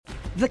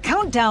The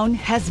countdown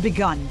has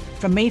begun.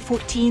 From May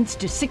 14th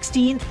to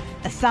 16th,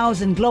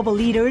 1,000 global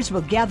leaders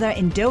will gather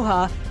in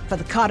Doha for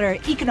the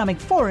Qatar Economic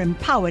Forum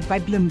powered by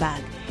Bloomberg.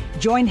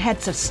 Join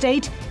heads of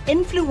state,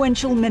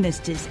 influential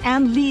ministers,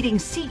 and leading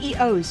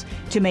CEOs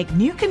to make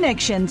new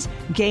connections,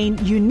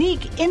 gain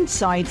unique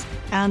insights,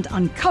 and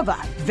uncover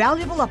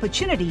valuable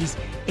opportunities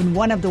in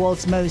one of the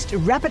world's most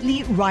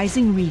rapidly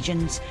rising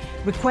regions.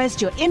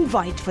 Request your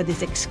invite for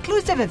this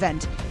exclusive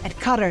event at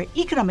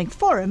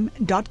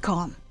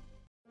QatarEconomicForum.com.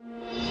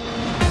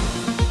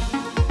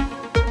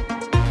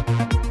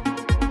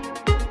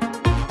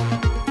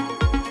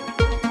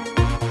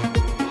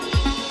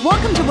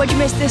 Welcome to What You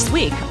Missed This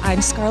Week.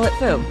 I'm Scarlett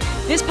Fu.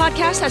 This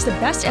podcast has the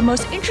best and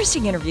most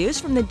interesting interviews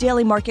from the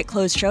Daily Market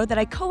Close show that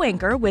I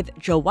co-anchor with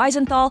Joe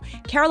Weisenthal,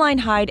 Caroline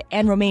Hyde,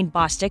 and Romaine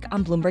Bostick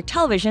on Bloomberg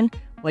Television,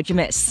 What'd You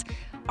Miss?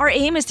 Our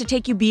aim is to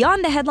take you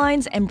beyond the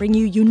headlines and bring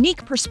you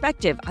unique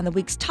perspective on the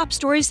week's top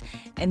stories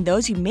and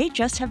those you may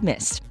just have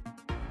missed.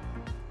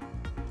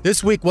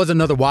 This week was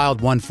another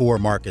wild one for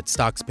markets.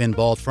 Stocks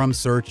pinballed from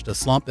surge to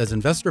slump as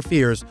investor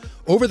fears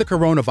over the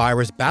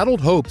coronavirus battled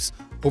hopes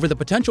over the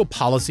potential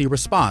policy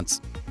response.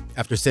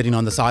 After sitting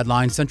on the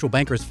sidelines, central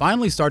bankers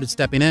finally started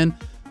stepping in.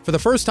 For the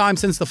first time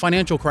since the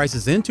financial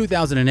crisis in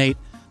 2008,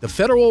 the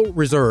Federal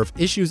Reserve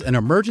issues an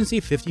emergency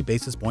 50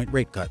 basis point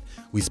rate cut.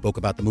 We spoke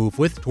about the move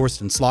with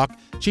Torsten Slok,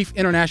 chief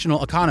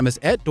international economist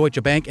at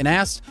Deutsche Bank, and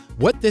asked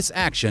what this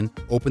action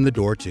opened the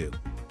door to.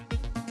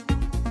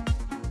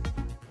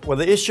 Well,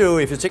 the issue,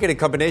 if you take it in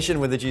combination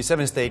with the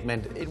G7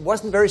 statement, it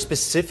wasn't very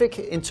specific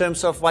in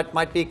terms of what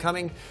might be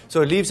coming.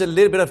 So it leaves a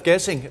little bit of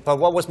guessing. But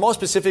what was more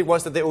specific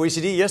was that the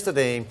OECD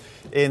yesterday,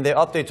 in their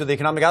update to the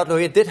economic outlook,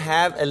 it did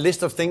have a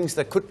list of things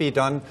that could be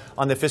done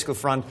on the fiscal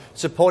front,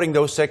 supporting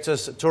those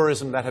sectors,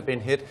 tourism that have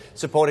been hit,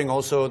 supporting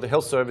also the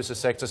health services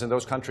sectors in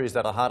those countries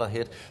that are harder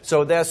hit.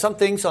 So there are some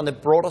things on the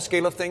broader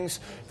scale of things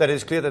that it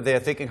is clear that they are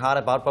thinking hard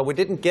about, but we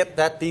didn't get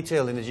that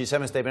detail in the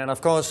G7 statement. And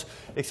of course,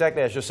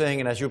 exactly as you're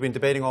saying and as you've been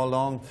debating all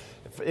along,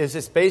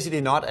 it's basically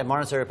not a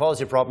monetary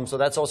policy problem. So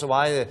that's also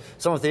why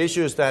some of the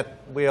issues that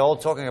we're all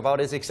talking about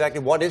is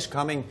exactly what is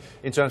coming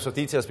in terms of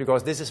details,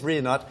 because this is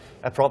really not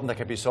a problem that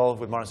can be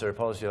solved with monetary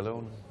policy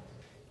alone.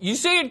 You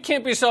say it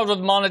can't be solved with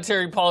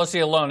monetary policy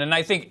alone, and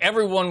I think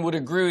everyone would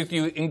agree with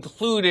you,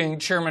 including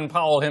Chairman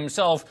Powell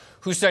himself,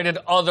 who cited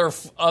other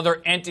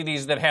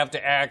entities that have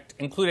to act,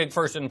 including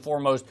first and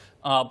foremost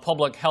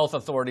public health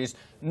authorities.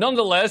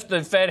 Nonetheless,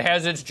 the Fed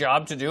has its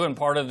job to do, and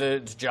part of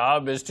its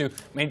job is to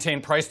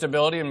maintain price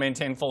stability and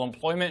maintain full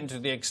employment. And to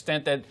the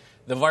extent that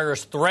the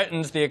virus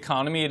threatens the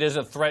economy, it is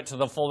a threat to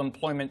the full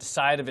employment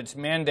side of its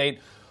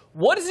mandate.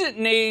 What does it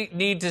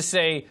need to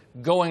say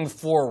going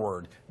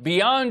forward?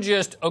 Beyond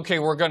just, okay,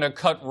 we're going to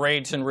cut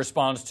rates in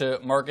response to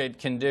market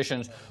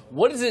conditions,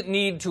 what does it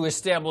need to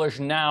establish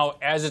now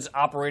as its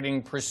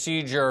operating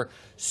procedure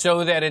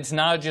so that it's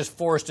not just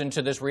forced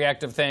into this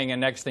reactive thing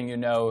and next thing you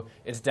know,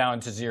 it's down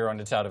to zero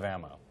and it's out of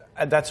ammo?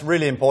 And that's a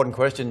really important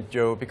question,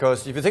 Joe,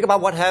 because if you think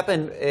about what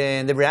happened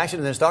in the reaction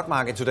in the stock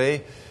market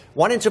today,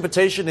 one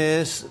interpretation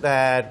is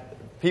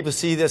that people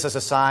see this as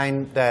a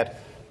sign that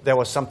there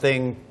was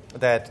something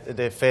that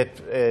the Fed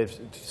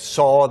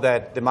saw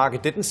that the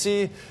market didn't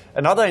see.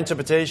 Another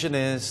interpretation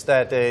is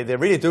that they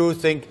really do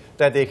think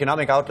that the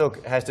economic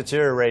outlook has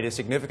deteriorated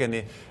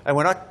significantly. And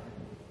we're not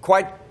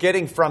quite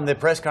getting from the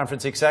press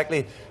conference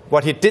exactly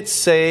what he did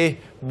say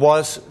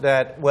was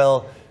that,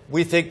 well,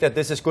 we think that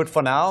this is good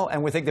for now,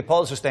 and we think the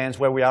policy stance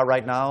where we are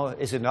right now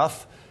is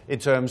enough in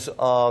terms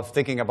of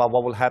thinking about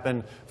what will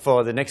happen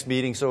for the next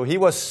meeting. So he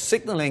was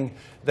signaling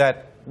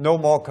that no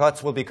more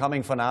cuts will be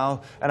coming for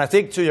now. And I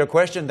think to your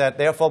question that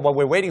therefore what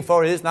we're waiting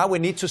for is now we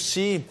need to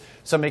see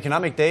some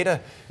economic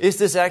data. Is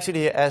this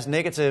actually as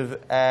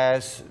negative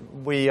as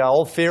we are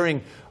all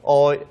fearing?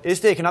 Or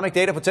is the economic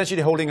data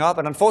potentially holding up?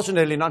 And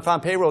unfortunately,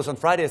 non-farm payrolls on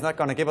Friday is not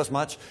going to give us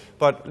much.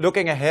 But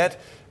looking ahead,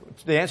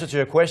 the answer to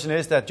your question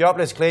is that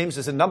jobless claims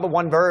is the number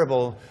one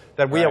variable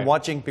that we are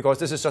watching, because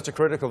this is such a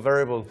critical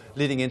variable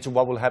leading into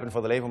what will happen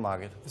for the labor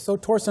market. So,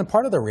 Torsten,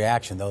 part of the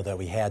reaction, though, that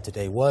we had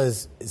today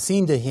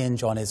seemed to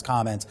hinge on his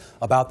comments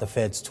about the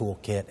Fed's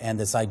toolkit and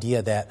this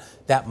idea that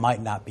that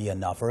might not be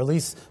enough, or at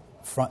least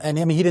and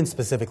I mean, he didn't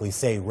specifically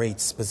say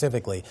rates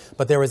specifically,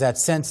 but there was that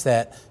sense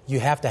that you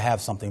have to have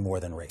something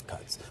more than rate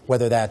cuts,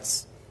 whether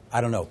that's,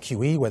 I don't know,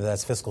 QE, whether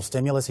that's fiscal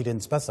stimulus. He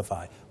didn't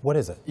specify. What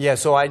is it? Yeah,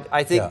 so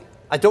I think... Yeah.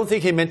 I don't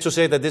think he meant to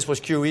say that this was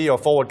QE or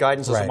forward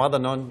guidance or some other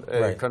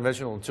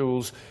non-conventional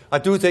tools. I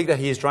do think that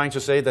he is trying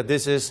to say that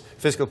this is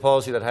fiscal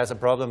policy that has a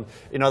problem.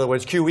 In other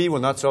words, QE will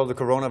not solve the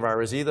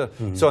coronavirus either.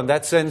 Mm-hmm. So in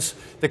that sense,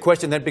 the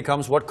question then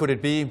becomes, what could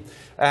it be?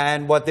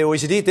 And what the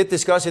OECD did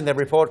discuss in their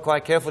report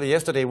quite carefully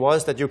yesterday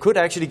was that you could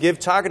actually give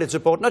targeted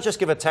support, not just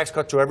give a tax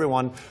cut to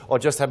everyone or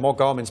just have more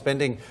government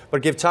spending,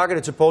 but give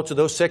targeted support to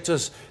those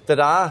sectors that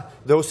are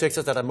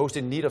most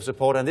in need of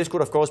support. And this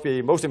could, of course,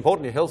 be most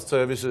importantly health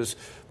services,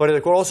 but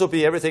it could also be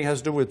typically everything has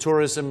to do with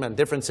tourism and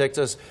different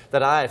sectors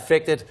that are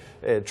affected,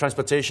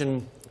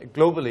 transportation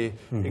globally,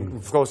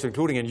 of course,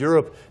 including in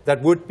Europe,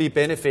 that would be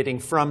benefiting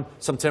from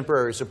some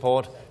temporary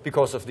support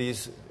because of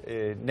these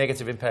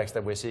negative impacts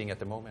that we're seeing at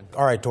the moment.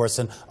 All right,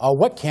 Torsten,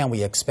 what can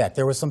we expect?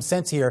 There was some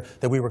sense here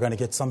that we were going to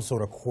get some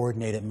sort of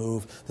coordinated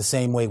move the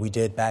same way we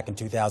did back in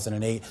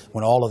 2008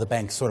 when all of the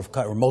banks sort of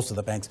cut, or most of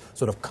the banks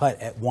sort of cut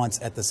at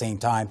once at the same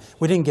time.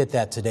 We didn't get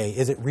that today.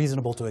 Is it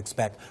reasonable to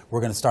expect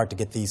we're going to start to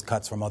get these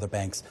cuts from other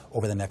banks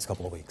over the next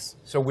couple of weeks?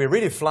 So we're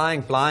really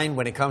flying blind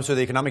when it comes to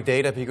the economic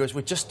data because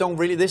we just don't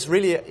really, this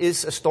really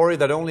is a story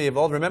that only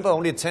evolved. Remember,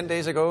 only 10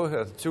 days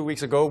ago, 2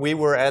 weeks ago, we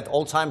were at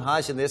all-time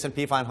highs in the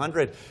S&P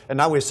 500, and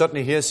now we're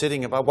suddenly here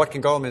sitting about what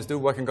can governments do,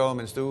 what can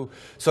governments do.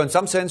 So in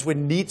some sense, we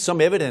need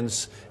some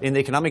evidence in the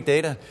economic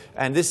data,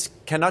 and this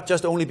cannot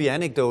just only be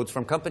anecdotes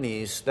from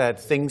companies that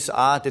things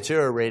are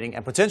deteriorating,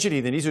 and potentially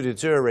they need to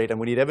deteriorate, and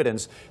we need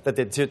evidence that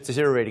they're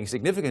deteriorating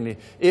significantly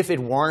if it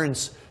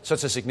warrants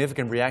such a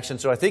significant reaction.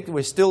 So I think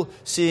we're still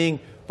seeing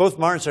both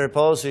monetary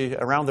policy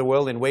around the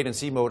world in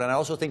wait-and-see mode, and I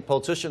also think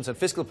politicians and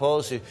fiscal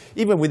policy,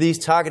 even with these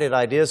targeted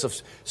ideas of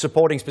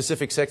supporting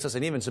specific sectors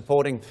and even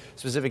supporting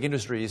specific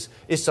industries,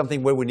 is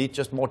something where we need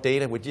just more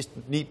data. We just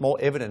need more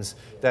evidence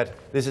that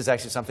this is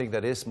actually something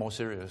that is more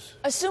serious.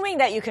 Assuming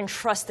that you can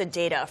trust the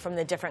data from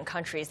the different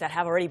countries that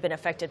have already been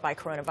affected by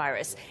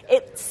coronavirus,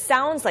 it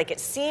seems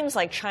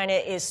like China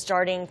is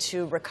starting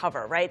to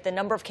recover, right? The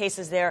number of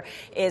cases there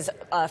is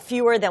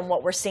fewer than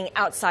what we're seeing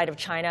outside of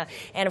China,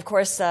 and of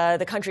course,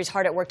 the country's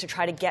hard at work to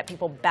try to get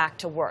people back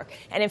to work.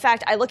 And in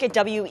fact, I look at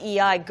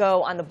WEI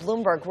Go on the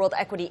Bloomberg World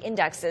Equity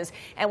Indexes,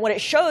 and what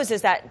it shows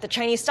is that the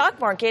Chinese stock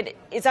market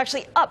is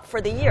actually up for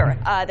the year.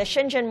 The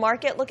Shenzhen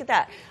market, look at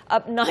that,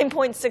 up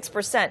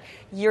 9.6%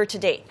 year to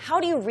date.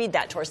 How do you read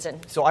that,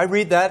 Torsten? So I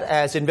read that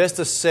as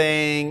investors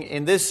saying,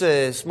 in this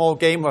small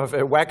game of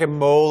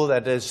whack-a-mole,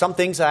 that some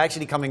things are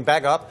actually coming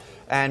back up.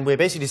 And we're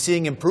basically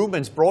seeing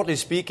improvements, broadly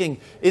speaking,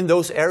 in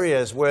those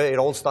areas where it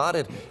all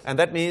started. And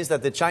that means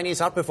that the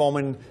Chinese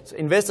outperforming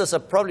investors are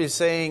probably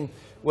saying,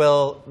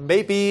 well,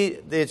 maybe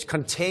it's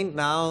contained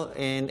now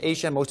in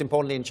Asia, most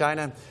importantly in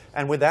China.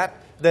 And with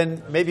that,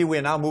 then maybe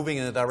we're now moving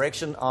in the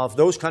direction of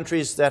those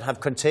countries that have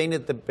contained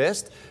it the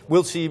best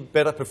will see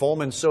better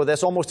performance. So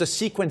there's almost a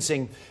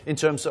sequencing in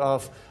terms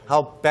of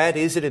how bad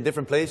is it in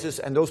different places,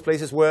 and those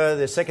places where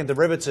the second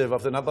derivative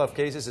of the number of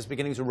cases is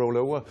beginning to roll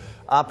over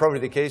are probably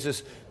the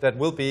cases that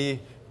will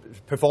be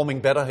performing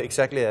better,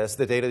 exactly as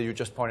the data you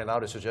just pointed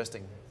out is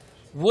suggesting.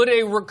 Would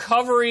a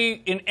recovery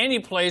in any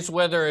place,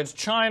 whether it's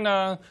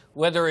China,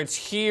 whether it's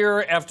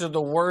here after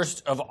the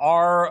worst of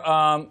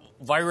our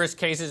virus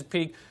cases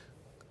peak,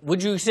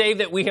 would you say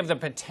that we have the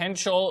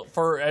potential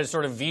for a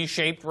sort of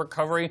V-shaped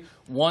recovery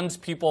once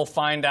people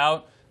find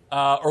out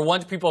or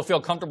once people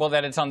feel comfortable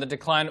that it's on the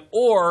decline?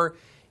 Or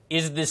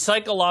is the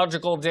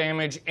psychological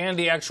damage and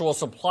the actual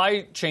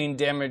supply chain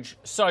damage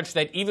such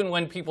that even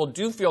when people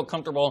do feel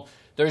comfortable,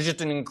 there's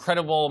just an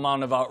incredible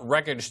amount of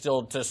wreckage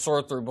still to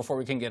sort through before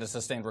we can get a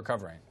sustained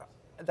recovery?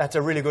 That's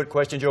a really good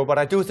question, Joe. But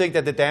I do think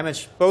that the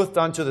damage, both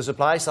done to the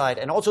supply side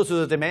and also to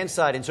the demand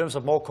side in terms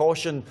of more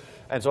caution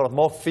and sort of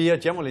more fear,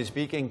 generally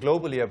speaking,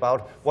 globally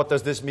about what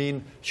does this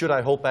mean, should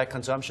I hold back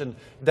consumption,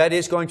 that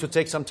is going to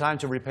take some time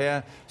to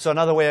repair. So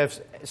another way of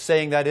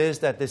saying that is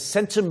that the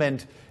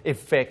sentiment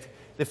effect,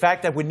 the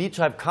fact that we need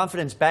to have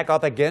confidence back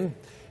up again,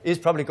 is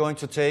probably going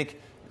to take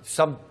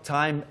some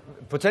time,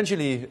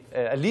 potentially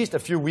at least a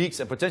few weeks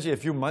and potentially a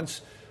few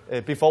months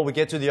before we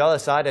get to the other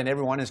side and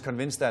everyone is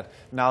convinced that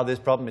now this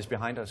problem is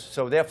behind us.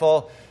 So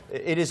therefore,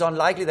 it is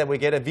unlikely that we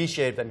get a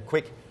V-shaped and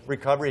quick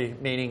recovery,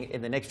 meaning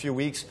in the next few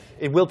weeks.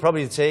 It will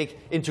probably take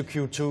into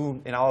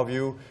Q2, in our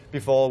view,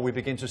 before we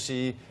begin to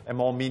see a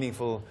more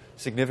meaningful,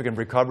 significant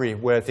recovery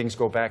where things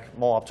go back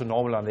more up to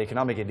normal on the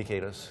economic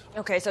indicators.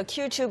 Okay, so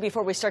Q2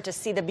 before we start to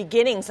see the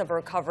beginnings of a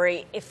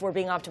recovery, if we're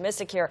being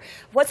optimistic here.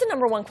 What's the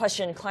number one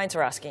question clients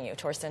are asking you,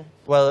 Torsten?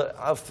 Well,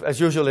 as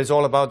usual, it's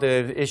all about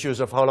the issues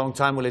of how long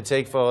time will it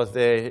take for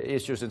the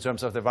issues in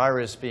terms of the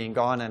virus being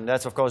gone. And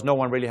that's, of course, no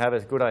one really have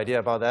a good idea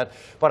about that.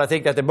 But I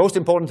think that the most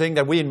important thing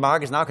that we in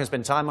markets now can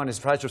spend time on is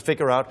try to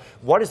figure out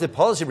what is the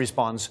policy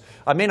response.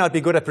 I may not be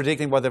good at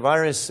predicting what the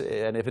virus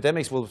and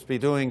epidemics will be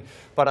doing,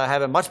 but I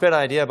have a much better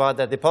idea about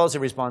that. The policy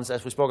response,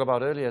 as we spoke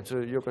about earlier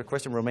to your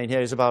question, Romain,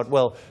 here is about,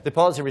 well, the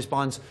policy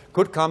response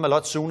could come a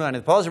lot sooner, and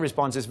the policy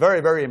response is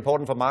very, very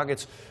important for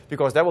markets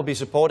because that will be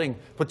supporting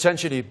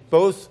potentially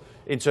both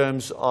in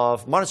terms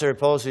of monetary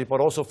policy,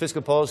 but also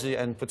fiscal policy,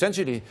 and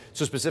potentially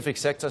to specific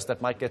sectors that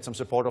might get some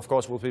support, of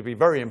course, will be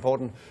very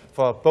important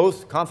for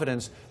both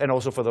confidence and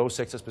also for those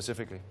sectors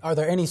specifically. Are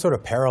there any sort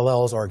of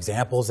parallels or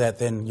examples that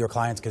then your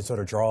clients could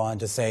sort of draw on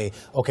to say,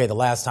 okay, the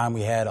last time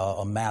we had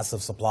a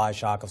massive supply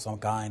shock of some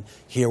kind,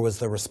 here was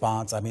the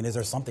response? I mean, is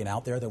there something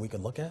out there that we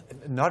could look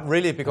at? Not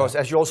really, because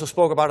as you also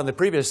spoke about in the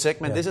previous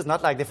segment, this is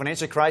not like the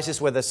financial crisis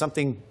where there's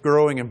something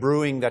growing and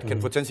brewing that can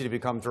potentially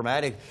become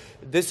dramatic.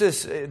 This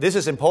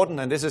is important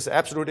important, and this is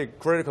absolutely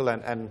critical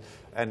and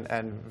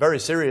very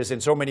serious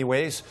in so many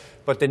ways.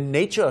 But the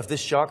nature of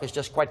this shock is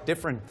just quite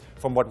different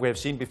from what we have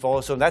seen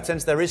before. So in that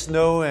sense, there is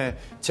no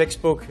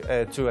textbook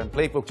and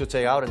playbook to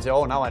take out and say,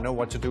 oh, now I know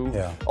what to do.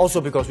 Yeah.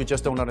 Also because we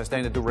just don't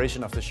understand the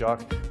duration of the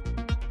shock.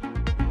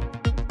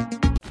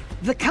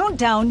 The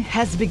countdown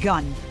has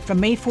begun. From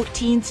May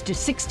 14th to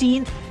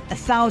 16th,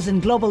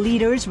 1,000 global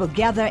leaders will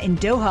gather in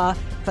Doha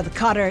for the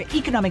Qatar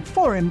Economic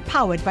Forum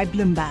powered by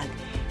Bloomberg.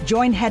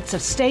 Join heads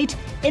of state,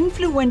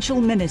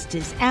 influential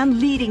ministers, and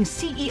leading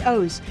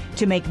CEOs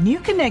to make new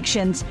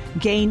connections,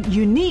 gain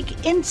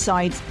unique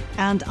insights,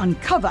 and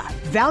uncover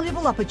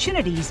valuable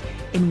opportunities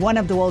in one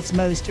of the world's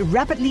most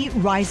rapidly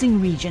rising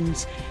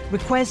regions.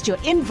 Request your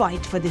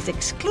invite for this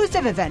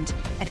exclusive event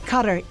at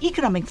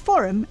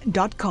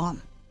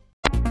QatarEconomicForum.com.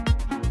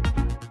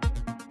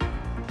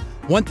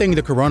 One thing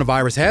the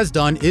coronavirus has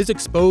done is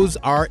expose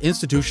our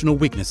institutional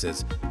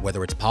weaknesses,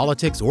 whether it's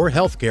politics or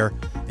healthcare.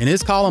 In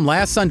his column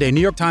last Sunday,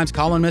 New York Times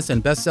columnist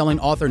and best-selling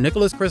author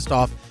Nicholas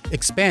Kristof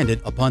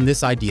expanded upon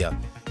this idea.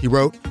 He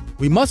wrote,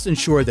 "We must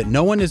ensure that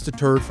no one is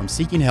deterred from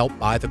seeking help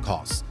by the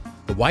costs.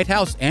 The White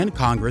House and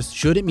Congress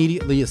should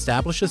immediately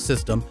establish a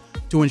system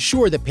to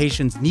ensure that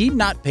patients need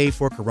not pay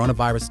for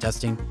coronavirus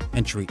testing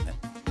and treatment.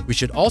 We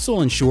should also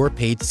ensure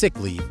paid sick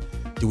leave.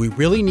 Do we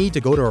really need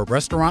to go to a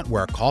restaurant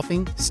where a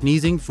coughing,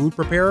 sneezing food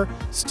preparer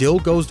still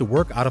goes to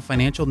work out of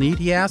financial need?"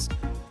 he asked.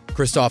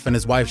 Kristof and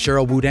his wife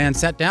Cheryl Boudin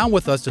sat down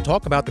with us to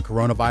talk about the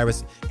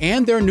coronavirus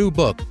and their new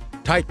book,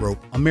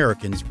 Tightrope: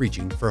 Americans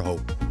Reaching for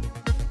Hope.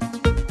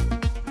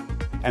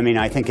 I mean,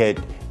 I think it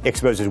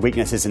exposes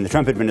weaknesses in the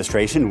Trump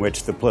administration,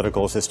 which the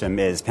political system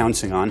is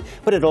pouncing on,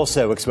 but it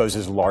also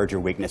exposes larger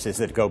weaknesses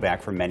that go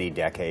back for many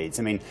decades.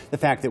 I mean, the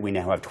fact that we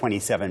now have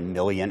 27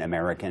 million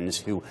Americans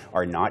who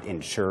are not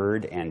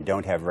insured and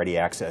don't have ready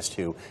access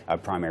to a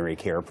primary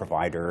care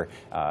provider,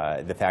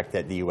 the fact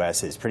that the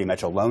U.S. is pretty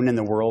much alone in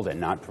the world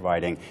and not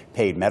providing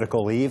paid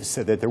medical leave,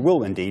 so that there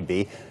will indeed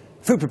be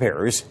food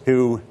preparers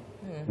who,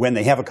 when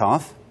they have a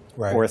cough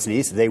or a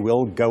sneeze, they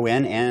will go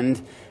in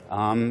and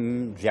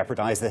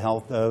jeopardize the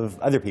health of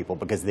other people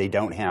because they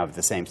don't have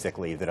the same sick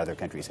leave that other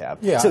countries have.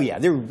 Yeah. So yeah,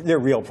 there are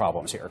real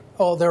problems here.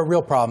 Oh, there are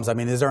real problems. I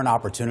mean, is there an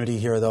opportunity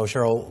here, though,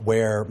 Cheryl,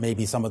 where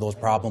maybe some of those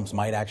problems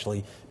might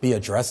actually be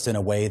addressed in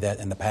a way that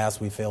in the past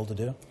we failed to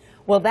do?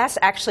 Well, that's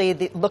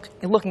actually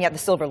looking at the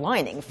silver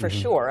lining, for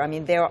sure. I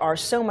mean, there are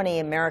so many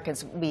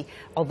Americans,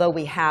 although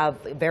we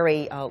have a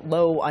very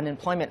low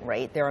unemployment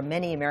rate, there are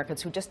many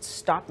Americans who just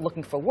stop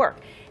looking for work.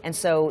 And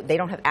so they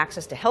don't have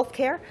access to health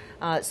care,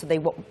 so they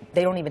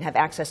don't even have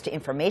access to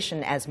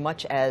information as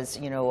much as,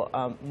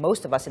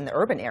 most of us in the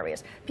urban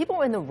areas.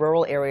 People in the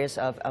rural areas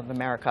of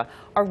America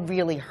are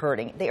really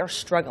hurting. They are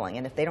struggling,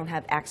 and if they don't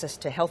have access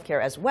to health care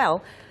as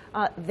well,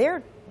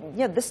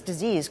 this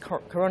disease,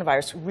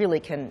 coronavirus, really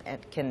can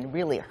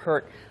really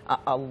hurt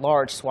a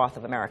large swath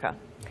of America.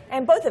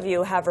 And both of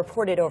you have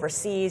reported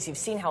overseas. You've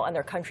seen how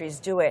other countries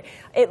do it.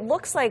 It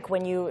looks like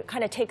when you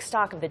kind of take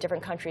stock of the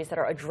different countries that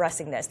are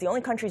addressing this, the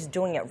only countries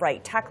doing it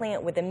right, tackling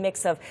it with a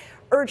mix of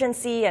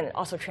urgency and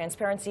also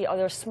transparency, are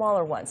there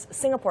smaller ones.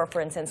 Singapore, for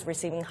instance,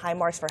 receiving high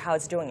marks for how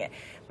it's doing it.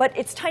 But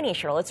it's tiny,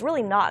 Cheryl. It's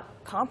really not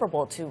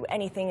comparable to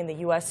anything in the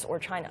U.S. or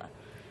China.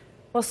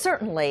 Well,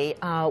 certainly,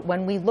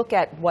 when we look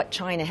at what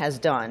China has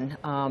done,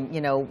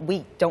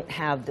 we don't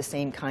have the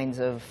same kinds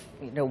of,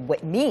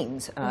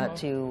 means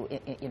to,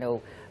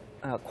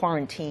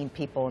 quarantine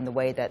people in the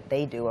way that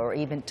they do, or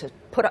even to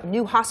put up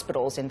new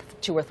hospitals in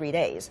 2 or 3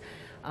 days.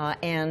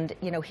 And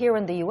here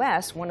in the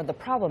U.S., one of the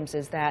problems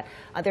is that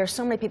there are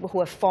so many people who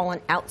have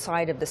fallen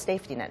outside of the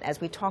safety net.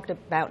 As we talked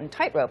about in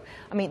Tightrope,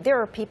 I mean,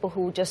 there are people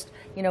who just,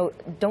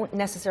 don't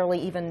necessarily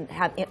even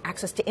have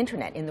access to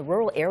internet in the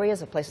rural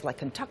areas of places like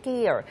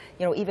Kentucky, or,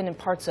 even in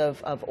parts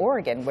of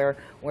Oregon, where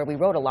we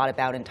wrote a lot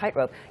about in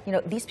Tightrope.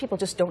 These people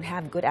just don't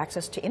have good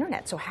access to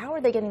internet. So how are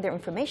they getting their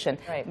information?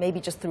 Right. Maybe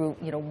just through,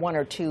 1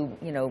 or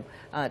 2,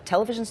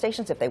 television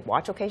stations if they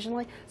watch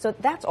occasionally. So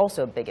that's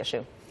also a big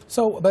issue.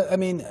 So, but I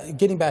mean,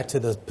 getting back to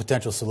the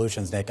potential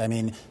solutions, Nick, I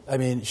mean,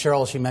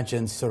 Cheryl, she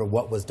mentioned sort of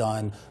what was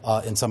done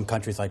in some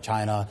countries like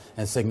China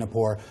and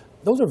Singapore.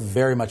 Those are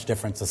very much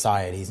different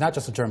societies, not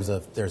just in terms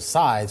of their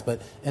size,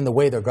 but in the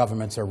way their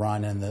governments are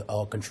run and the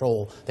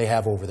control they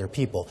have over their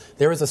people.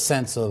 There is a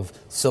sense of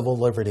civil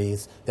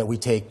liberties that we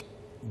take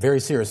very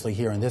seriously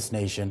here in this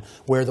nation,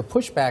 where the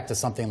pushback to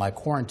something like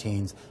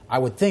quarantines, I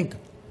would think,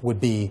 would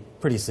be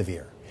pretty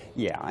severe.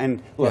 Yeah,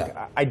 and look,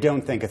 I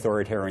don't think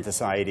authoritarian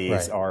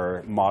societies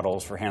are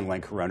models for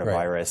handling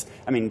coronavirus.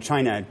 I mean,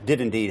 China did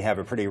indeed have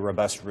a pretty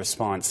robust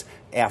response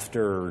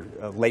after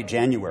late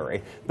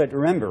January, but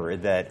remember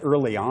that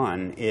early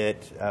on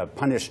it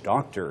punished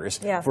doctors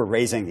for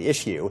raising the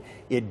issue.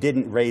 It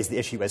didn't raise the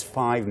issue as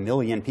 5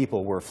 million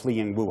people were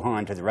fleeing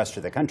Wuhan to the rest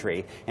of the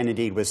country, and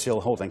indeed was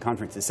still holding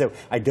conferences. So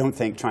I don't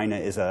think China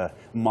is a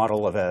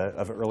model of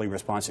an early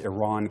response.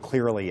 Iran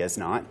clearly is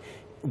not.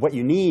 What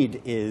you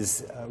need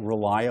is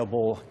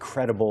reliable,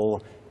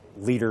 credible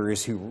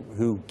leaders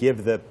who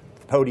give the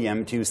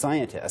podium to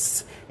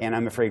scientists. And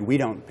I'm afraid we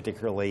don't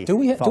particularly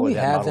follow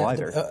that model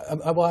either.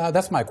 Well,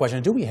 that's my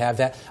question. Do we have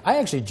that? I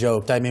actually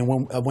joked. I mean,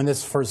 when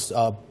this first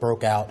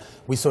broke out,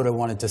 we sort of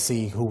wanted to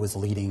see who was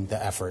leading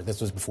the effort.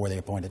 This was before they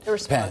appointed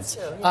Pence.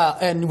 Too, yeah.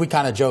 And we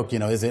kind of joked,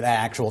 is it an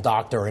actual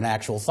doctor or an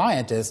actual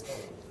scientist?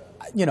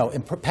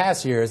 In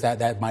past years,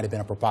 that might have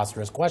been a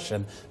preposterous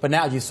question. But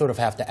now you sort of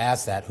have to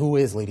ask that. Who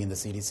is leading the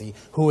CDC?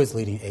 Who is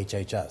leading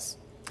HHS?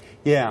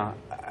 Yeah.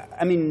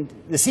 I mean,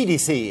 the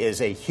CDC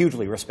is a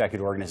hugely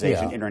respected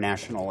organization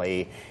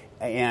internationally,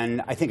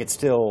 and I think it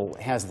still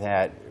has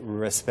that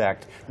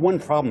respect. One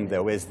problem,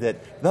 though, is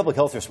that the public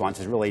health response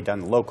is really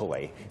done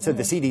locally. So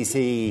the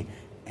CDC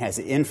has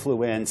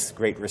influence,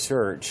 great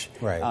research.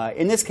 Right.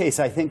 In this case,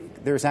 I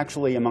think there's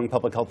actually, among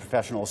public health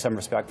professionals, some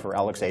respect for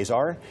Alex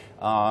Azar.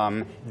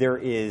 There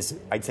is,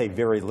 I'd say,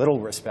 very little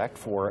respect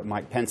for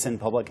Mike Pence in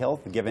public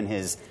health, given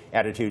his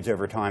attitudes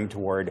over time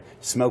toward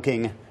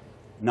smoking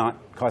not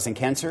causing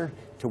cancer,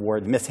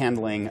 toward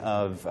mishandling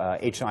of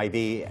HIV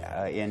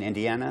in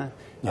Indiana,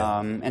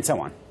 and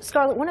so on.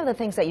 Scarlett, one of the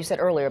things that you said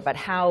earlier about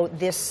how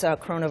this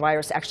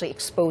coronavirus actually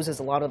exposes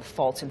a lot of the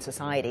faults in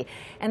society,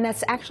 and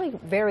that's actually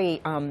very,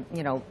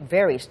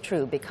 very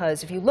true,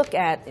 because if you look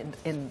at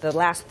in the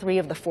last 3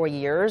 of the 4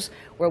 years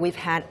where we've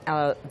had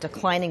a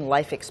declining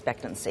life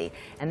expectancy,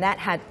 and that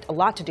had a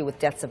lot to do with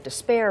deaths of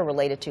despair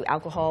related to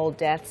alcohol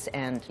deaths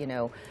and,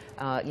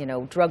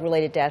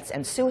 drug-related deaths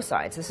and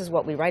suicides. This is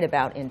what we write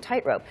about in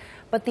Tightrope.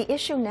 But the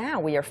issue now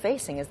we are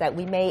facing is that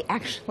we may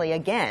actually,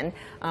 again,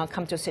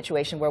 come to a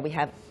situation where we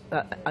have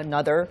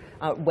another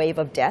wave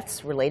of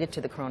deaths related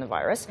to the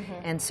coronavirus.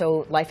 And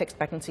so life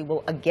expectancy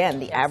will, again,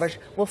 the average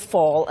will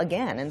fall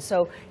again. And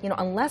so,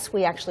 unless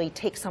we actually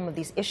take some of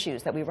these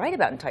issues that we write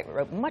about in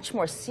Tightrope much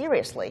more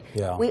seriously,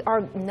 we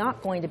are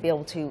not going to be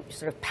able to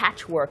sort of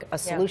patchwork a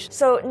solution.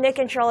 So, Nick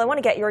and Cheryl, I want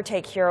to get your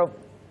take here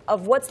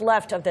of what's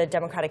left of the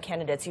Democratic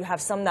candidates. You have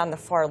some on the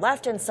far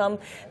left and some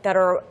that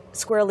are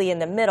squarely in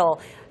the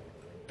middle.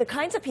 The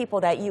kinds of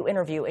people that you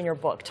interview in your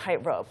book,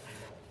 Tightrope,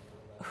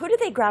 who do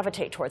they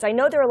gravitate towards? I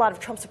know there are a lot of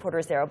Trump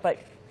supporters there, but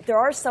there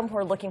are some who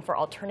are looking for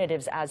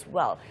alternatives as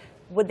well.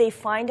 Would they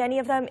find any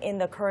of them in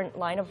the current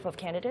lineup of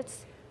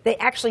candidates? They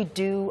actually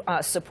do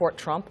support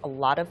Trump, a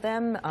lot of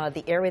them.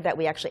 The area that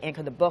we actually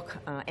anchor the book,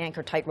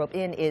 anchor Tightrope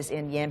in, is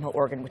in Yamhill,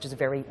 Oregon, which is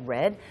very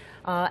red.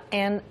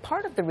 And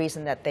part of the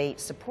reason that they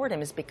support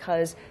him is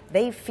because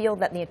they feel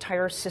that the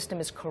entire system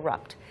is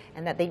corrupt,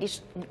 and that they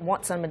just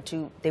want someone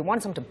to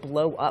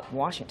blow up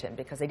Washington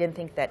because they didn't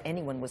think that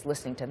anyone was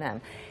listening to them.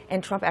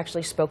 And Trump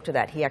actually spoke to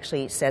that. He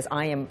actually says,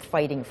 "I am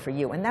fighting for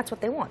you," and that's what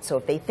they want. So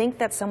if they think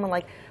that someone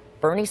like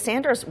Bernie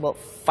Sanders will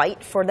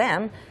fight for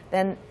them,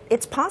 then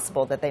it's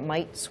possible that they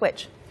might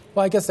switch.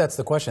 Well, I guess that's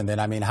the question then.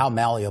 I mean, how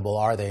malleable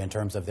are they in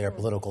terms of their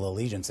political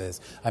allegiances?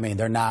 I mean,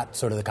 they're not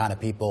sort of the kind of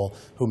people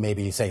who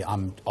maybe say,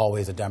 I'm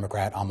always a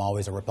Democrat, I'm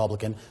always a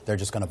Republican. They're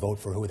just going to vote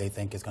for who they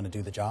think is going to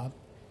do the job?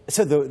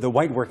 So the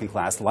white working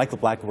class, like the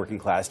black working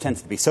class,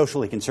 tends to be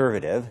socially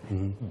conservative,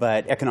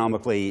 but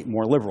economically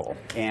more liberal.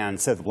 And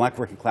so the black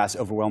working class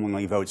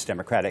overwhelmingly votes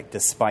Democratic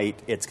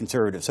despite its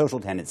conservative social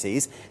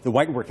tendencies. The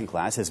white working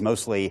class has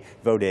mostly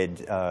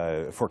voted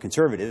for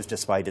conservatives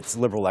despite its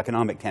liberal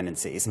economic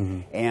tendencies.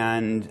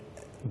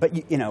 But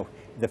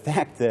the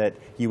fact that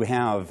you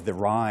have the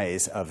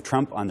rise of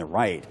Trump on the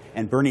right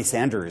and Bernie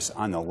Sanders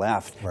on the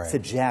left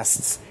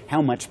suggests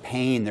how much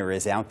pain there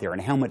is out there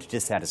and how much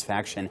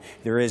dissatisfaction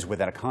there is with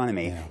that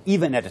economy,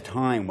 even at a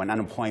time when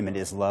unemployment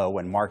is low,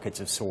 when markets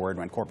have soared,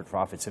 when corporate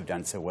profits have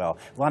done so well.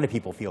 A lot of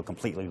people feel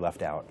completely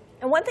left out.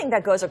 And one thing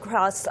that goes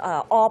across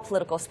all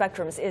political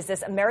spectrums is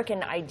this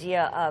American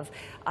idea of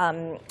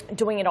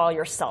doing it all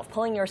yourself,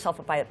 pulling yourself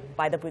up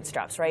by the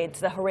bootstraps, right? It's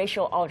the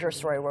Horatio Alger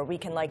story where we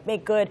can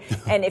make good,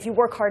 and if you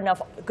work hard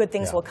enough, good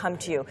things will come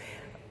to you.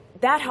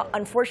 That,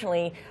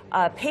 unfortunately,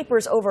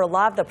 papers over a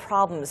lot of the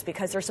problems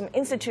because there's some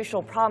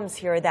institutional problems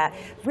here that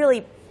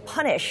really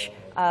punish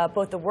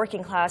both the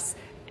working class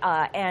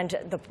and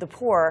the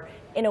poor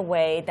in a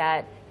way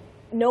that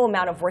no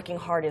amount of working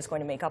hard is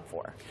going to make up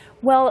for.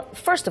 Well,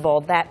 first of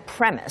all, that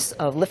premise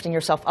of lifting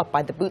yourself up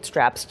by the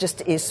bootstraps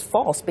just is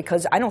false,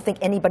 because I don't think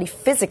anybody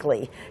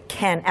physically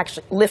can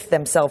actually lift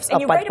themselves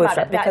up by the bootstraps. And you write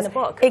about that in the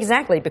book.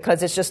 Exactly,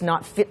 because it's just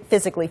not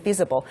physically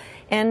feasible.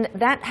 And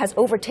that has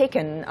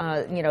overtaken,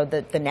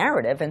 the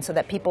narrative, and so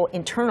that people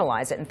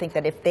internalize it and think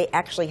that if they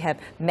actually have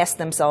messed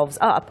themselves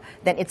up,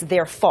 then it's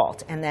their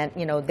fault, and that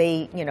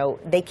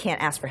they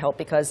can't ask for help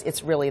because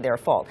it's really their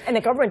fault. And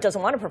the government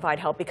doesn't want to provide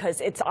help because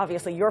it's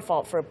obviously your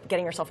fault for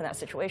getting yourself in that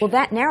situation. Well,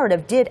 that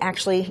narrative did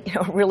actually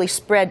really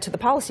spread to the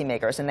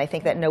policymakers, and they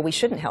think that, no, we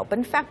shouldn't help. But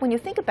in fact, when you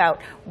think about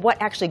what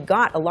actually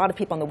got a lot of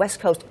people on the West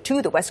Coast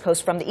to the West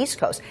Coast from the East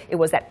Coast, it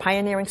was that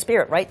pioneering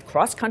spirit, right?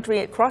 Cross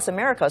country, across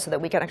America, so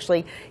that we could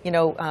actually,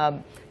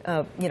 fend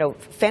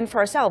for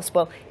ourselves.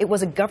 Well, it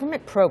was a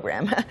government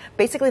program,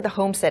 basically the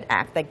Homestead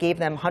Act, that gave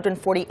them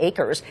 140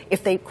 acres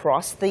if they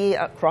crossed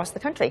the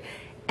country.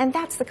 And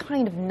that's the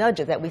kind of nudge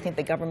that we think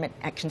the government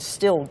can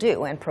still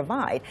do and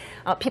provide.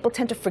 People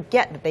tend to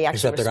forget that they actually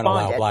Except they're going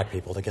to allow black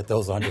people to get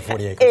those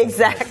 140 acres.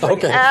 Exactly.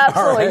 Okay.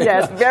 Absolutely. Right.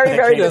 Yes. Very,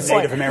 very good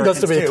point.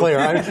 Just to be clear,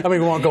 I mean,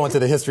 we won't go into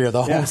the history of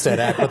the Homestead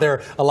Act, but there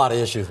are a lot of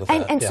issues with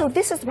that. And so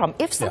this is the problem.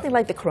 If something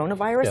like the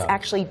coronavirus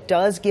actually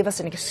does give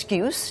us an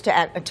excuse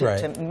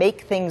to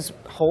make things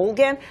whole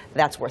again,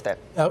 that's worth it.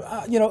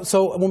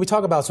 So when we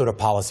talk about sort of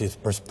policies,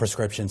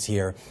 prescriptions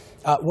here,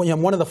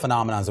 one of the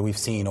phenomena that we've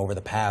seen over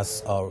the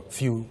past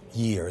few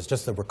years,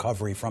 just the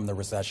recovery from the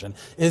recession,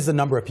 is the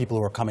number of people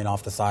who are coming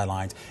off the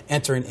sidelines,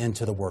 entering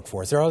into the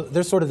workforce.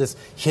 There's sort of this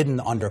hidden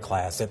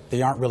underclass that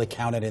they aren't really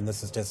counted in the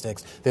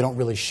statistics. They don't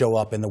really show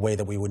up in the way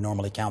that we would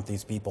normally count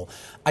these people.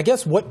 I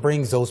guess what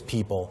brings those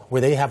people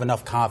where they have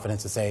enough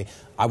confidence to say,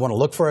 I want to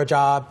look for a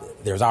job,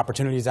 there's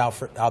opportunities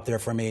out there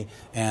for me,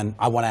 and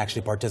I want to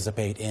actually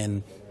participate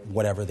in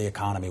whatever the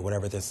economy,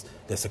 whatever this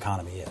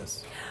economy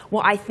is?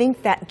 Well, I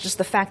think that just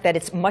the fact that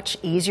it's much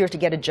easier to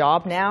get a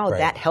job now,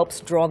 that helps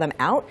draw them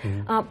out.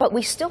 Mm-hmm. But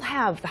we still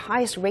have the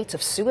highest rates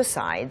of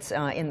suicides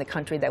in the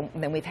country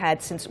than we've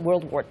had since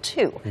World War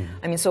II. Mm-hmm.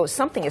 I mean, so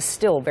something is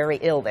still very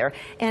ill there.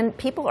 And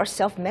people are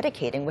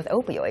self-medicating with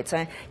opioids.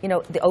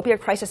 The opioid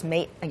crisis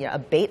may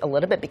abate a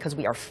little bit because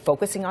we are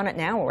focusing on it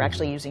now. We're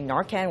actually using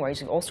Narcan. We're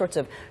using all sorts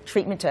of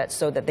treatment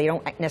so that they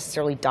don't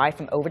necessarily die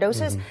from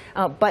overdoses.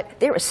 Mm-hmm. But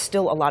there is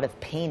still a lot of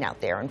pain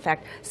out there. In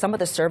fact, some of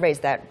the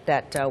surveys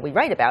that we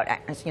write about,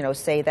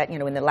 say that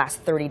in the last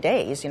 30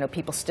 days,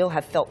 people still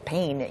have felt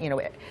pain,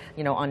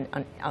 on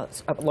a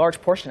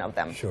large portion of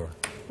them. Sure.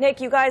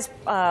 Nick, you guys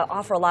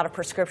offer a lot of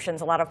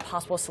prescriptions, a lot of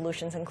possible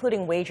solutions,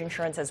 including wage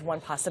insurance as one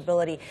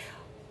possibility.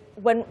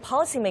 When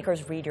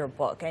policymakers read your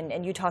book,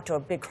 and you talk to a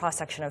big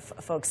cross-section of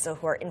folks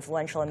who are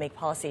influential and make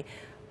policy,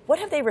 what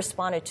have they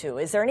responded to?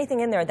 Is there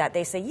anything in there that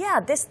they say, yeah,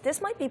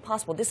 this might be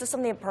possible, this is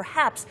something that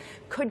perhaps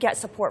could get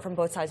support from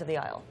both sides of the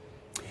aisle?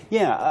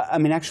 Yeah, I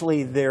mean,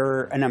 actually, there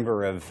are a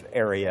number of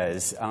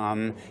areas.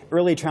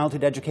 Early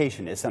childhood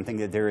education is something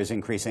that there is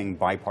increasing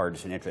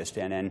bipartisan interest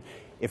in. And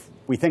if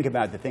we think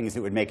about the things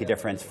that would make a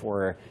difference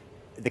for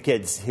the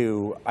kids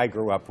who I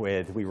grew up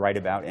with, we write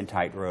about in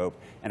Tightrope,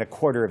 and a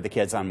quarter of the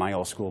kids on my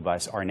old school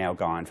bus are now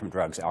gone from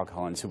drugs,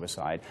 alcohol, and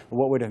suicide.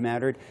 What would have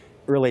mattered?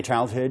 Early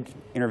childhood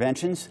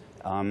interventions.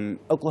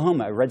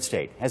 Oklahoma, a red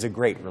state, has a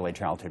great early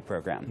childhood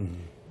program. Mm-hmm.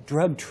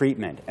 Drug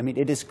treatment. I mean,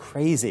 it is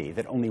crazy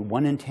that only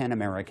 1 in 10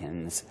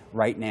 Americans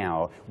right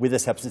now with a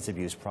substance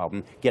abuse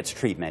problem gets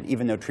treatment,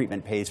 even though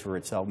treatment pays for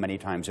itself many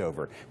times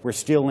over. We're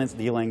still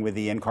dealing with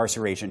the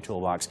incarceration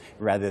toolbox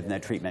rather than the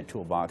treatment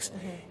toolbox.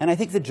 Mm-hmm. And I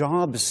think the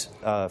jobs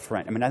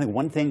front, I think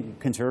one thing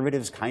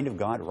conservatives kind of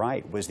got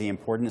right was the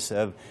importance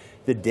of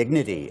the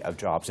dignity of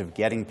jobs, of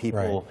getting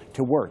people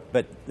to work.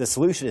 But the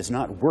solution is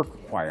not work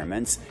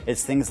requirements.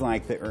 It's things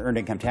like the earned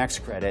income tax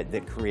credit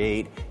that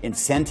create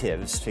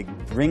incentives to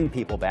bring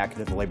people back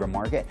into the labor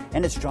market,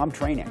 and it's job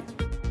training.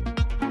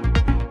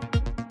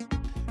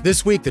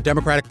 This week, the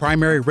Democratic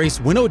primary race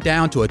winnowed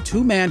down to a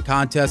two-man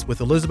contest with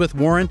Elizabeth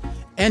Warren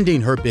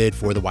ending her bid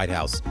for the White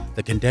House.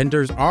 The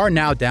contenders are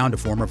now down to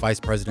former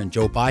Vice President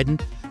Joe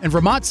Biden and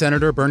Vermont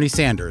Senator Bernie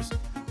Sanders.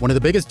 One of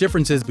the biggest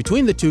differences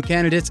between the two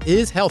candidates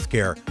is health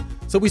care.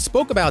 So we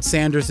spoke about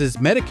Sanders'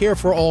 Medicare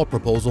for All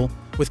proposal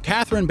with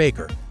Catherine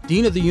Baker,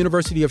 Dean of the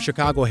University of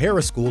Chicago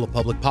Harris School of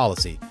Public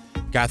Policy.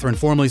 Catherine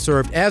formerly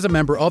served as a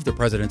member of the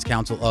President's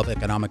Council of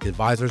Economic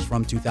Advisors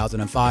from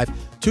 2005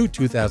 to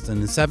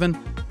 2007,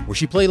 where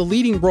she played a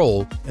leading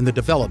role in the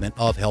development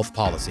of health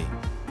policy.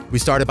 We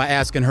started by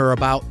asking her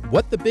about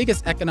what the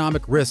biggest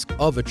economic risk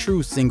of a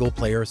true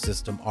single-player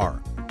system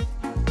are.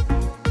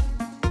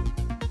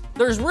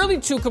 There's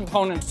really two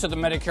components to the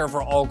Medicare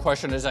for All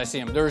question as I see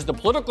them. There's the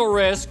political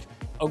risk.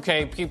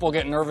 Okay, people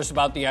get nervous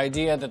about the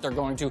idea that they're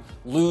going to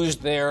lose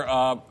their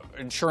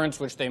insurance,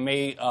 which they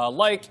may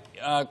like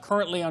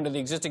currently under the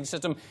existing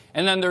system.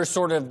 And then there's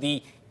sort of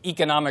the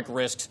economic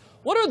risks.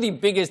 What are the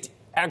biggest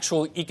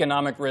actual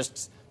economic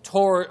risks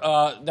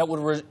that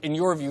would, in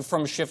your view,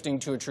 from shifting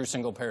to a true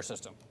single-payer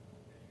system?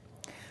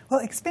 Well,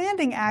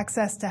 expanding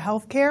access to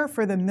health care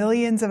for the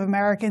millions of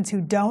Americans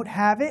who don't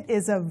have it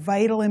is of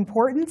vital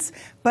importance,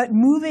 but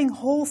moving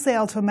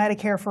wholesale to a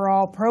Medicare for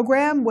All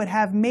program would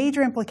have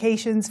major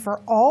implications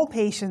for all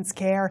patients'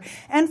 care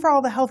and for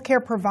all the health care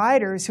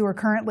providers who are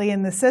currently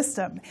in the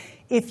system.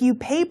 If you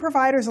pay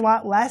providers a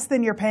lot less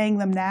than you're paying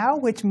them now,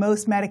 which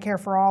most Medicare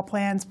for All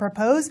plans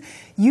propose,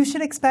 you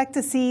should expect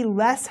to see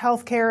less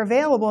health care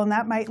available, and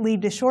that might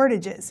lead to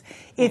shortages.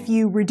 If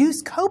you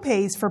reduce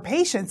copays for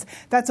patients,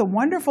 that's a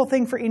wonderful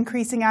thing for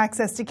increasing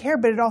access to care,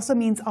 but it also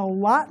means a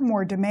lot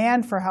more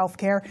demand for health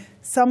care,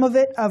 some of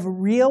it of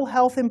real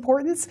health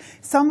importance,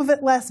 some of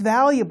it less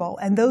valuable,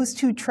 and those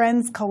two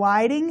trends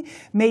colliding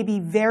may be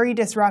very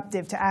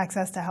disruptive to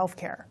access to health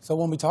care. So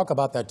when we talk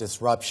about that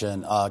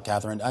disruption,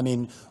 Catherine,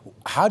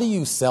 how do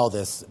you sell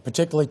this,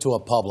 particularly to a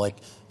public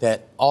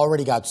that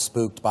already got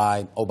spooked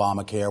by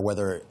Obamacare,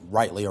 whether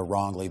rightly or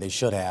wrongly they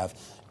should have,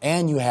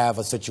 And you have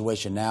a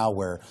situation now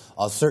where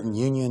certain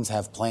unions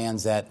have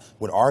plans that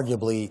would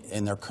arguably,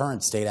 in their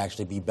current state,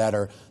 actually be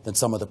better than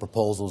some of the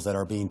proposals that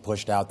are being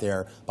pushed out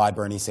there by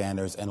Bernie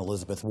Sanders and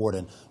Elizabeth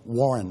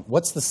Warren.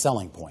 What's the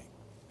selling point?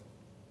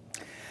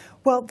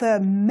 Well, the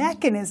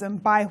mechanism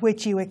by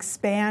which you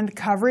expand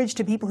coverage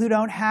to people who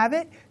don't have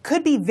it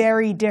could be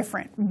very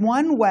different.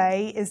 One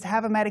way is to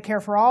have a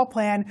Medicare for All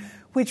plan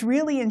which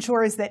really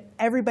ensures that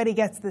everybody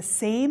gets the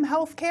same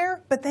health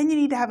care, but then you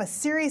need to have a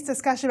serious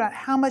discussion about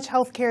how much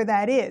health care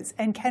that is,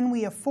 and can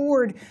we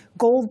afford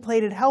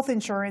gold-plated health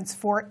insurance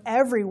for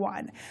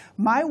everyone?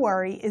 My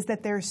worry is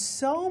that there's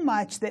so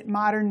much that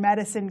modern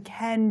medicine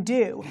can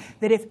do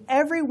that if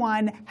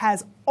everyone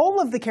has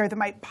all of the care that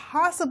might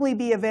possibly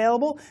be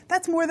available,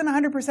 that's more than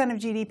 100% of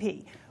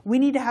GDP. We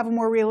need to have a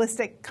more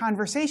realistic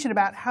conversation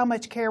about how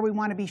much care we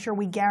want to be sure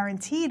we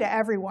guarantee to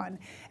everyone.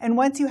 And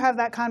once you have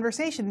that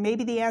conversation,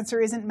 maybe the answer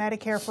isn't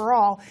Medicare for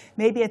all.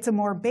 Maybe it's a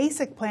more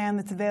basic plan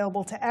that's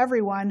available to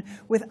everyone,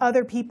 with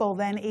other people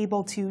then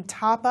able to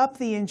top up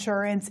the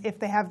insurance if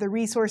they have the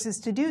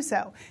resources to do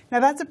so. Now,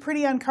 that's a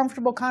pretty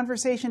uncomfortable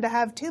conversation to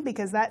have, too,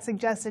 because that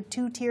suggests a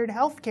two-tiered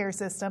health care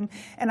system,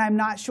 and I'm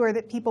not sure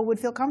that people would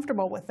feel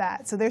comfortable with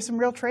that. So there's some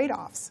real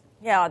trade-offs.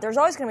 Yeah, there's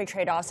always going to be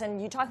trade-offs,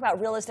 and you talk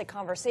about realistic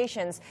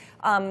conversations.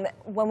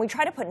 When we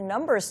try to put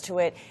numbers to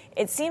it,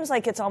 it seems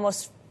like it's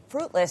almost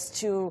fruitless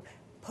to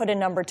put a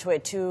number to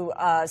it, to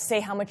say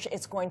how much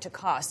it's going to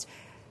cost.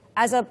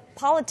 As a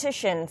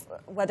politician,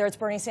 whether it's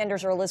Bernie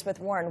Sanders or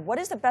Elizabeth Warren, what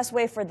is the best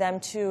way for them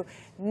to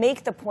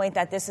make the point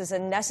that this is a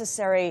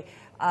necessary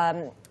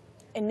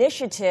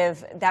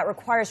initiative that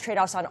requires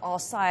trade-offs on all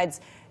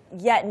sides,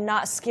 yet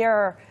not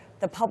scare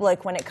the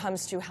public when it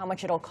comes to how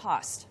much it'll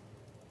cost?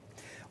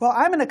 Well,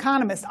 I'm an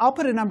economist. I'll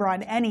put a number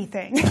on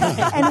anything.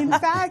 And in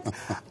fact,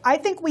 I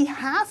think we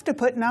have to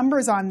put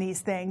numbers on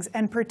these things,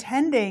 and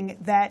pretending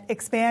that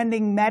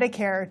expanding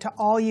Medicare to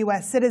all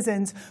U.S.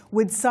 citizens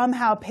would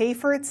somehow pay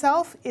for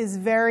itself is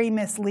very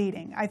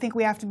misleading. I think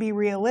we have to be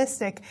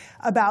realistic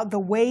about the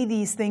way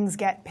these things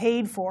get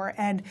paid for.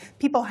 And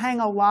people hang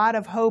a lot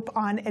of hope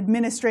on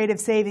administrative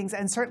savings,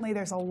 and certainly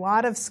there's a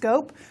lot of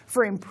scope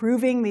for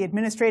improving the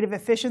administrative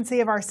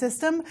efficiency of our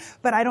system,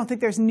 but I don't think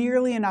there's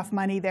nearly enough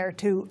money there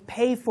to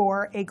pay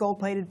for a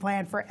gold-plated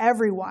plan for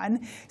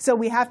everyone. So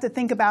we have to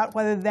think about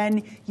whether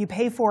then you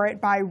pay for it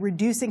by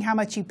reducing how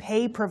much you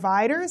pay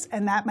providers,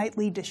 and that might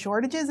lead to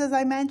shortages, as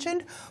I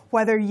mentioned,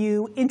 whether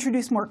you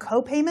introduce more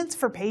co-payments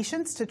for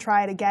patients to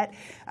try to get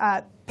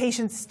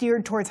patients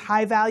steered towards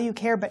high-value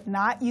care but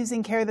not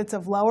using care that's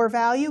of lower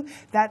value.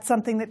 That's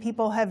something that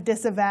people have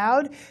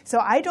disavowed. So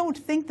I don't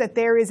think that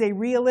there is a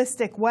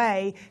realistic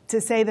way to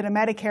say that a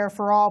Medicare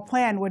for All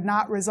plan would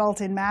not result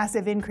in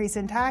massive increase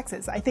in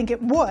taxes. I think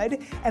it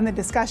would, and the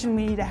discussion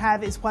we need to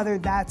have is whether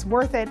that's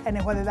worth it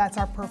and whether that's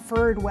our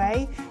preferred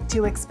way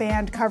to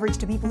expand coverage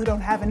to people who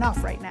don't have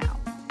enough right now.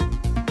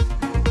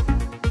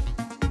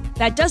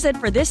 That does it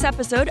for this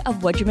episode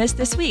of What'd You Miss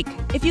This Week.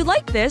 If you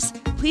like this,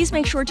 please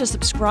make sure to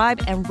subscribe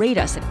and rate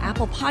us at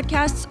Apple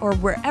Podcasts or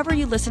wherever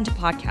you listen to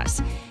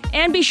podcasts.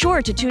 And be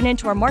sure to tune in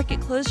to our Market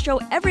Close show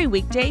every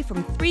weekday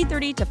from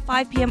 3:30 to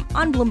 5 p.m.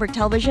 on Bloomberg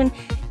Television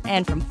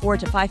and from 4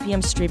 to 5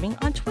 p.m. streaming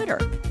on Twitter.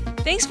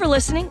 Thanks for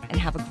listening and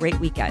have a great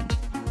weekend.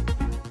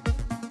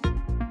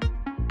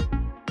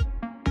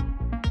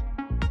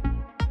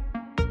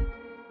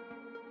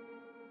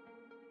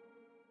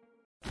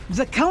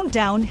 The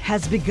countdown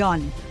has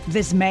begun.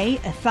 This May,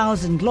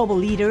 1,000 global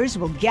leaders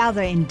will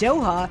gather in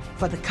Doha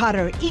for the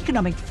Qatar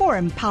Economic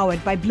Forum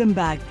powered by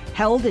Bloomberg,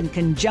 held in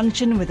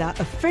conjunction with our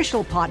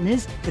official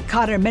partners, the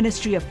Qatar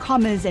Ministry of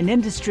Commerce and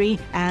Industry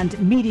and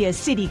Media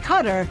City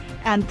Qatar,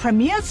 and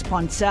premier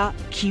sponsor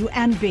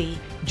QNB.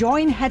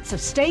 Join heads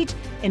of state,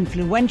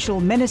 influential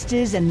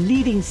ministers, and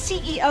leading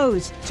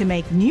CEOs to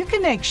make new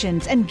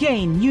connections and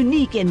gain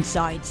unique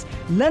insights.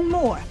 Learn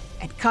more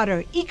at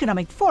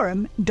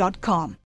QatarEconomicForum.com.